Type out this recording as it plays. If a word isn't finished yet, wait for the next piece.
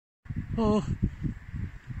Oh,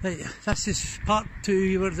 right, this is part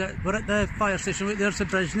 2. We're at the fire station. Look, there's the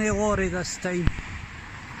bridge, no lorry this time.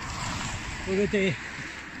 What we do,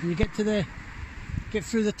 when you get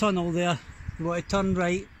through the tunnel there, you want to turn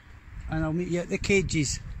right, and I'll meet you at the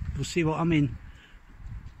cages. You'll see what I mean.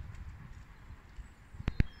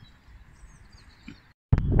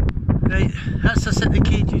 Right, that's us at the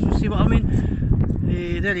cages. You see what I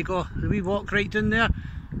mean? There you go. We walk right down there.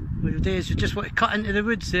 What we do is we just want to cut into the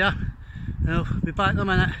woods there. I'll be back in a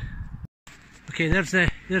minute. Okay, there's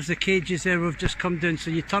the cages there. We've just come down. So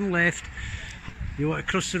you turn left. You want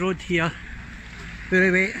to cross the road here.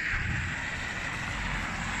 Very wait.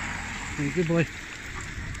 Right, good boy.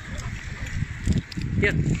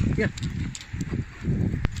 Here.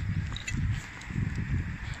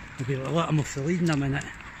 I'll be able to let him off the lead in a minute.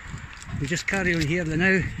 We just carry on here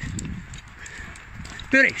now.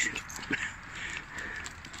 Booties!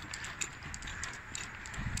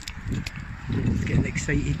 Getting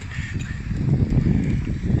excited.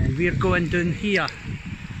 And we're going down here.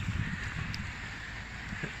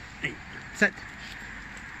 Right, sit.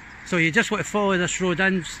 So you just want to follow this road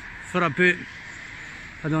in for about,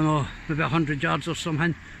 I don't know, maybe 100 yards or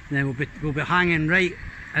something. And then we'll be hanging right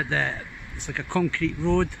at it's like a concrete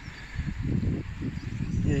road.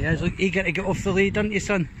 There he is, look, eager to get off the lead, aren't you,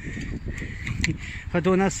 son? Hold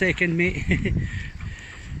on a second, mate.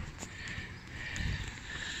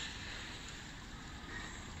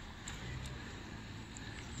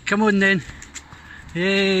 Come on then.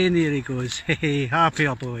 Hey, and there he goes. Hey,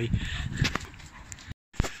 happier boy.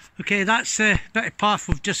 Okay, that's the bit of path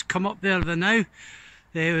we've just come up there now.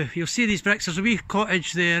 You'll see these bricks, there's a wee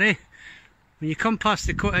cottage there, eh? When you come past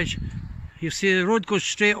the cottage, you'll see the road goes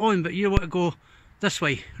straight on, but you want to go this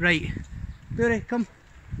way, right. Burry, come.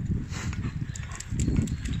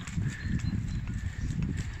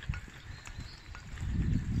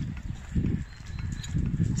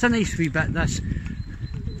 It's a nice wee bit, this.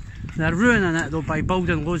 They're ruining it though by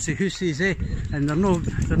building loads of houses, eh? And they're not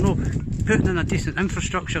putting in a decent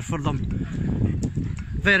infrastructure for them.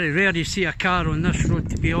 Very rare you see a car on this road,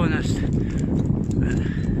 to be honest.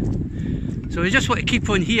 So we just want to keep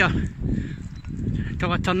on here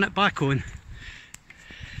until I turn it back on.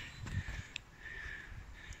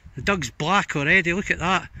 The Doug's black already, look at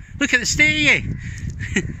that. Look at the state of you!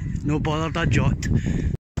 No bothered a jot.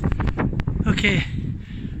 Okay,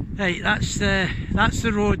 right, that's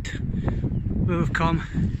the road where we've come.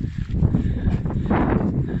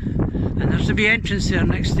 And there's a wee entrance there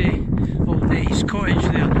next to his cottage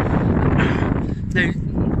there. Now,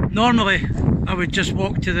 normally I would just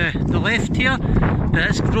walk to the left here, but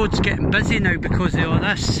this road's getting busy now because of all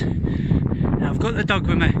this. And I've got the Doug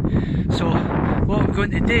with me. So what I'm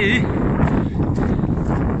going to do,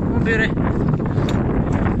 what I'm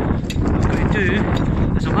going to do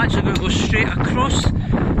is I'm actually going to go straight across.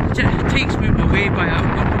 It takes me away by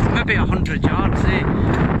maybe 100 yards, eh?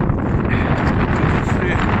 Go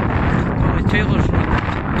through the Taylor's Road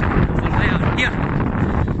over there.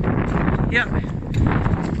 Here.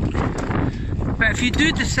 But if you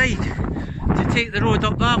do decide to take the road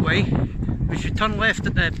up that way, which you turn left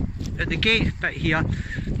at the gate bit here,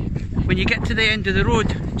 when you get to the end of the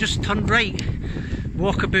road, just turn right,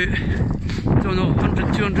 walk about, I don't know,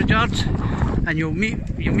 100, 200 yards, and you'll meet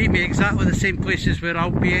me exactly the same places where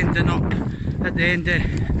I'll be ending up at the end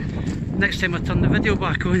next time I turn the video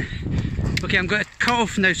back on. Okay, I'm going to cut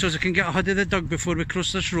off now so as I can get ahead of the Doug before we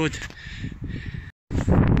cross this road.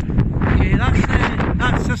 Okay,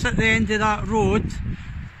 that's us at the end of that road.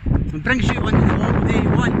 It brings you onto the long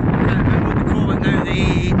A1. I don't know what they call it now, the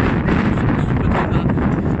A.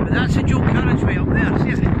 But that's a dual carriageway up there.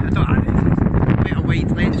 See, I don't have quite a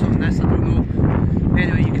wide lens on this, I don't know.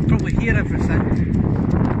 Anyway, you can probably hear everything.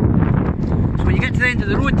 So when you get to the end of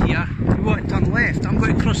the road here, you want to turn left. I'm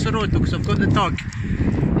going to cross the road because I've got the Doug.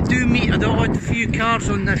 You do meet an odd few cars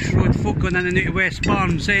on this road, folk going in and out of West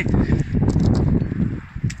Barnes, eh?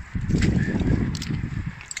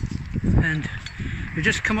 And we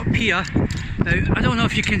just come up here. Now, I don't know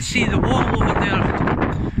if you can see the wall over there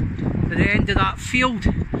at the end of that field.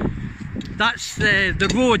 That's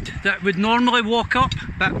the road that would normally walk up,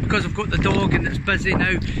 but because I've got the dog and it's busy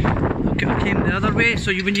now, I came the other way.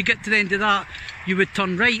 So when you get to the end of that, you would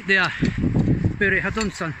turn right there. Very head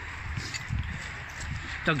on, son.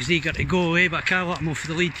 Doug's eager to go away, but I can't let him off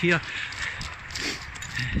the lead here.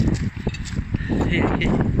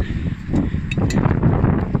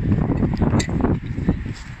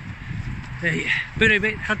 Right, Burry,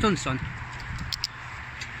 wait, head on, son.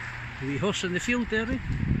 A wee horse in the field there, eh?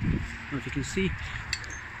 I don't know if you can see.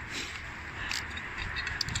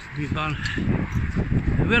 Wee barn.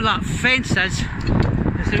 And where that fence is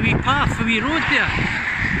It's a wee path, a wee road there.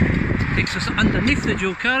 Takes us underneath the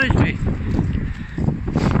dual carriageway.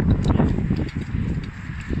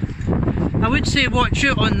 I would say watch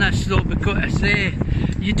out on this though, because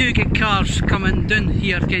you do get cars coming down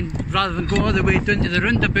here rather than go all the way down to the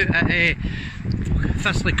roundabout at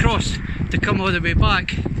Thistley Cross to come all the way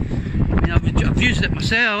back. I mean, I've used it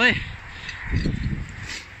myself,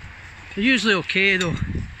 They're usually okay though.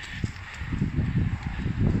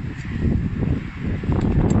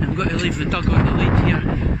 I've got to leave the dog on the lead here.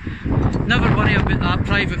 Never worry about that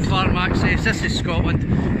private farm access. This is Scotland.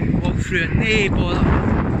 Walk through it, no bother.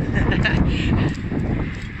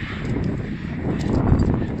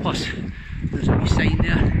 Plus, there's a wee sign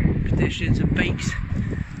there, pedestrians and bikes.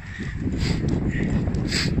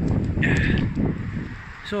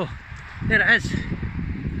 So, there it is.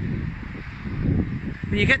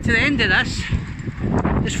 When you get to the end of this,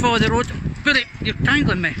 just follow the road. Boot it, you're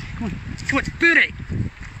tangling me. Come on, boot it,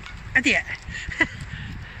 idiot.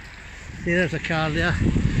 See, there's a car there.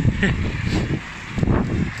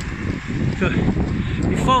 So,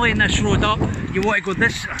 you're following this road up, you want to go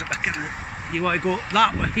this, you want to go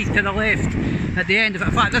that way to the left at the end of it.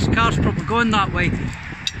 In fact, this car's probably going that way.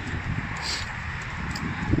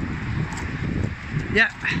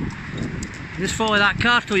 Yeah, just follow that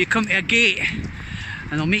car till you come to a gate,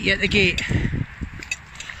 and I'll meet you at the gate.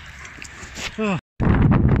 Oh.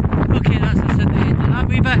 Okay, that's us at the end of that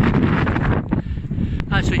wee bit.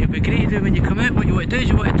 That's what you'll be great to do when you come out. What you want to do is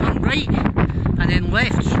you want to turn right and then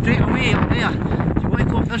left straight away up there. You want to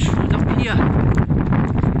go up this road up here.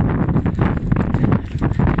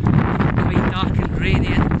 Quite dark and rainy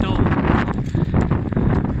and dull.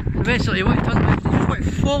 So basically you want to turn left, you just want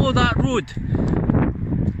to follow that road.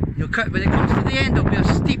 You'll cut, when it comes to the end there'll be a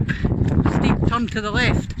steep turn to the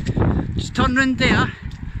left. Just turn round there,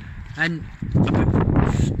 and about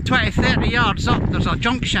 20-30 yards up there's a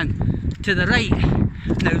junction to the right.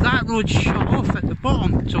 Now that road's shut off at the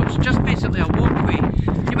bottom, so it's just basically a walkway.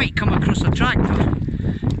 You might come across a tractor,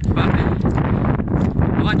 but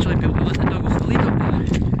I'll actually be able to let the dog off the lead up there.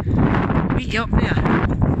 Meet you up there.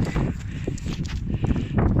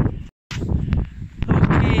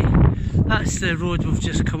 Okay, that's the road we've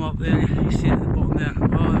just come up there. You see at the bottom there,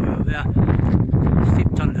 all the way up there. Steep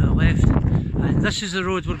turn to the left. And this is the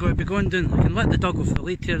road we're going to be going down. I can let the dog off the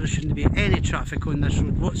lead here. There shouldn't be any traffic on this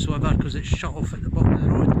road whatsoever because it's shut off at the bottom of the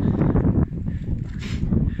road.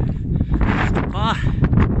 There's the bar.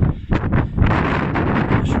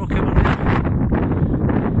 There's rock over there.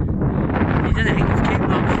 You didn't think you've came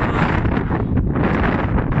that far.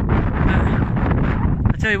 I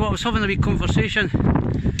tell you what, I was having a wee conversation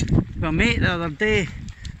with a mate the other day,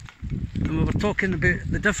 and we were talking about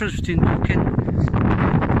the difference between walking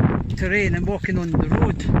terrain and walking on the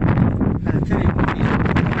road. And I tell you what,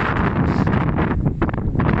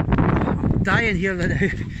 I'm dying here now.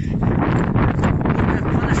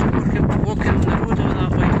 I'm walking on the road all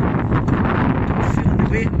that way. I'm feeling the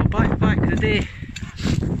weight in my back today,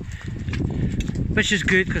 which is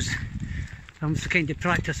good because that's the kind of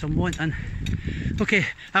practice I'm wanting. Okay,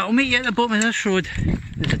 I'll meet you at the bottom of this road.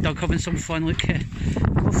 There's a dog having some fun. Look,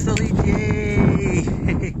 off the lead,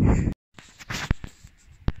 yay!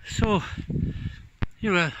 So,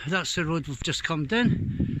 that's the road we've just come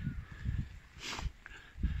down.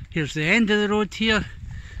 Here's the end of the road here.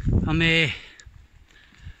 I'm going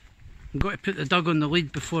to put the dog on the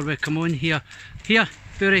lead before we come on here. Here,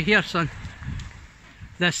 Booty, here son.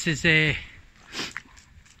 This is just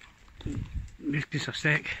a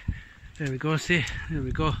sec. There we go, see, there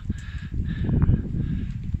we go.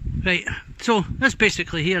 Right, so this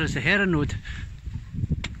basically here is the Heron Road.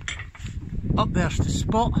 Up there's the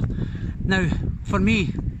spot. Now, for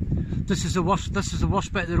me, this is the worst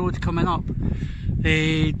bit of the road coming up.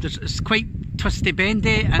 It's quite twisty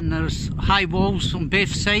bendy and there's high walls on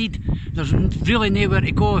both sides. There's really nowhere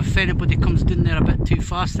to go if anybody comes down there a bit too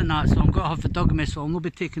fast and that, so I'm going to have the dog with me, so I'll not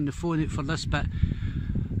be taking the phone out for this bit.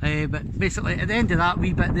 But basically at the end of that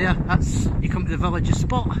wee bit there, that's, you come to the village's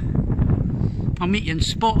spot. I'll meet you in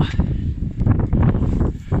spot.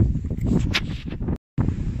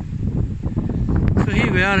 So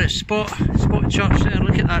here we are at Spot Church there.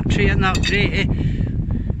 Look at that tree, isn't that great, eh?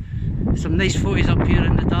 Some nice photos up here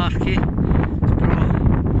in the dark, eh?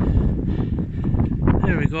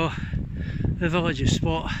 There we go, the village of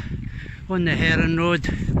Spot on the Heron Road.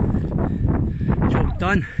 Job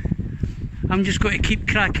done. I'm just going to keep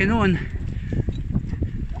cracking on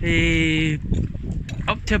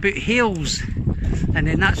up to about Hales, and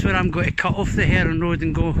then that's where I'm going to cut off the Heron Road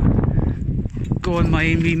and go on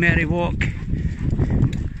my wee merry walk.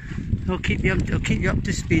 I'll keep you up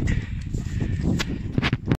to speed.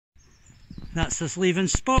 That's this leaving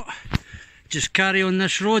spot. Just carry on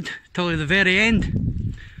this road till the very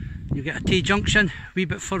end. You get a T-junction a wee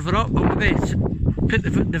bit further up. I'll maybe put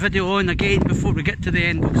the video on again before we get to the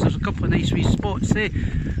end, because there's a couple of nice wee spots there.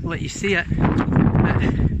 I'll let you see it.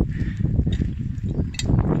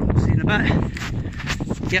 See in a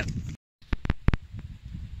bit. Yep.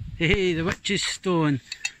 Hey, the witch's stone.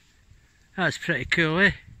 That's pretty cool,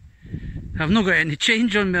 eh? I've not got any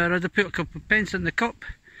change on me, or I'd have put a couple of pence in the cup.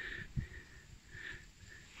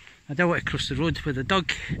 I do want to cross the road with the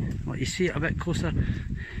dog. I'll let you see it a bit closer.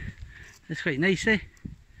 It's quite nice, eh?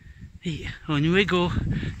 Hey, on we go.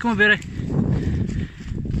 Come on, Barry.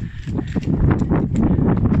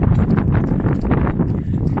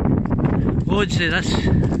 Loads of this,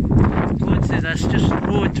 just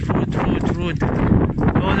road,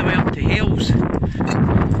 all the way up to Hales.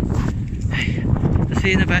 The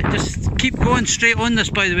thing about, just keep going straight on this,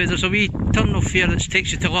 by the way. There's a wee turn off here that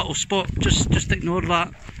takes you to a little spot. Just ignore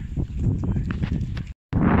that.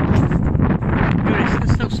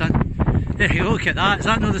 Still, son. There you go, look at that. Is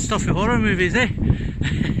that not the stuff of horror movies, eh?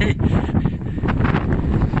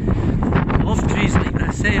 I love trees like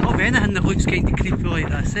this, eh? I love anything that looks kind of creepy like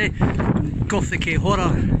this, eh? Gothic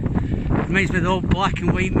horror. Reminds me of the old black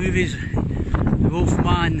and white movies. The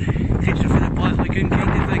Wolfman, Creature from the Black Lagoon kind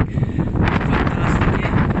of thing. Fantastic,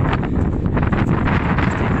 eh?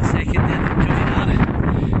 Just take a second there to enjoy that.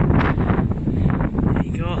 There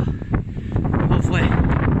you go. Lovely.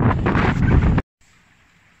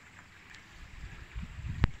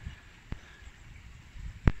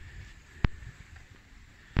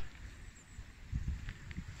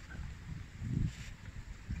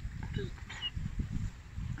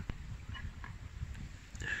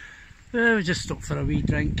 We just stopped for a wee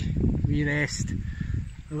drink, wee rest.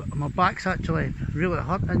 My back's actually really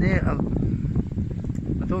hurting there. I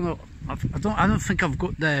don't know. I don't think I've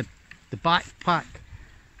got the backpack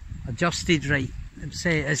adjusted right.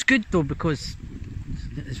 It's good though, because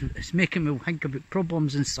it's making me think about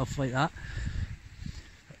problems and stuff like that.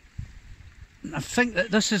 I think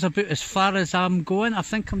that this is about as far as I'm going. I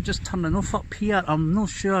think I'm just turning off up here. I'm not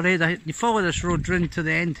sure. You follow this road round to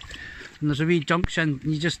the end, and there's a wee junction,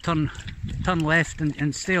 and you just turn left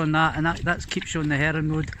and stay on that, and that keeps you on the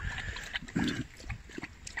Heron Road.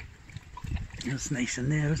 That's nice in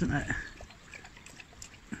there, isn't it?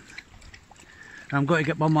 I'm going to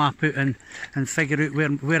get my map out and figure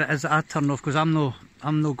out where it is that I turn off, because I'm no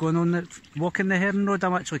going on walking the Heron Road.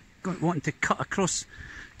 I'm actually wanting to cut across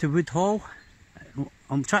to Woodhall.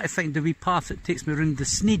 I'm trying to find the wee path that takes me around the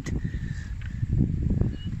Sneed.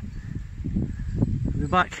 I'll be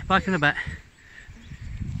back in a bit.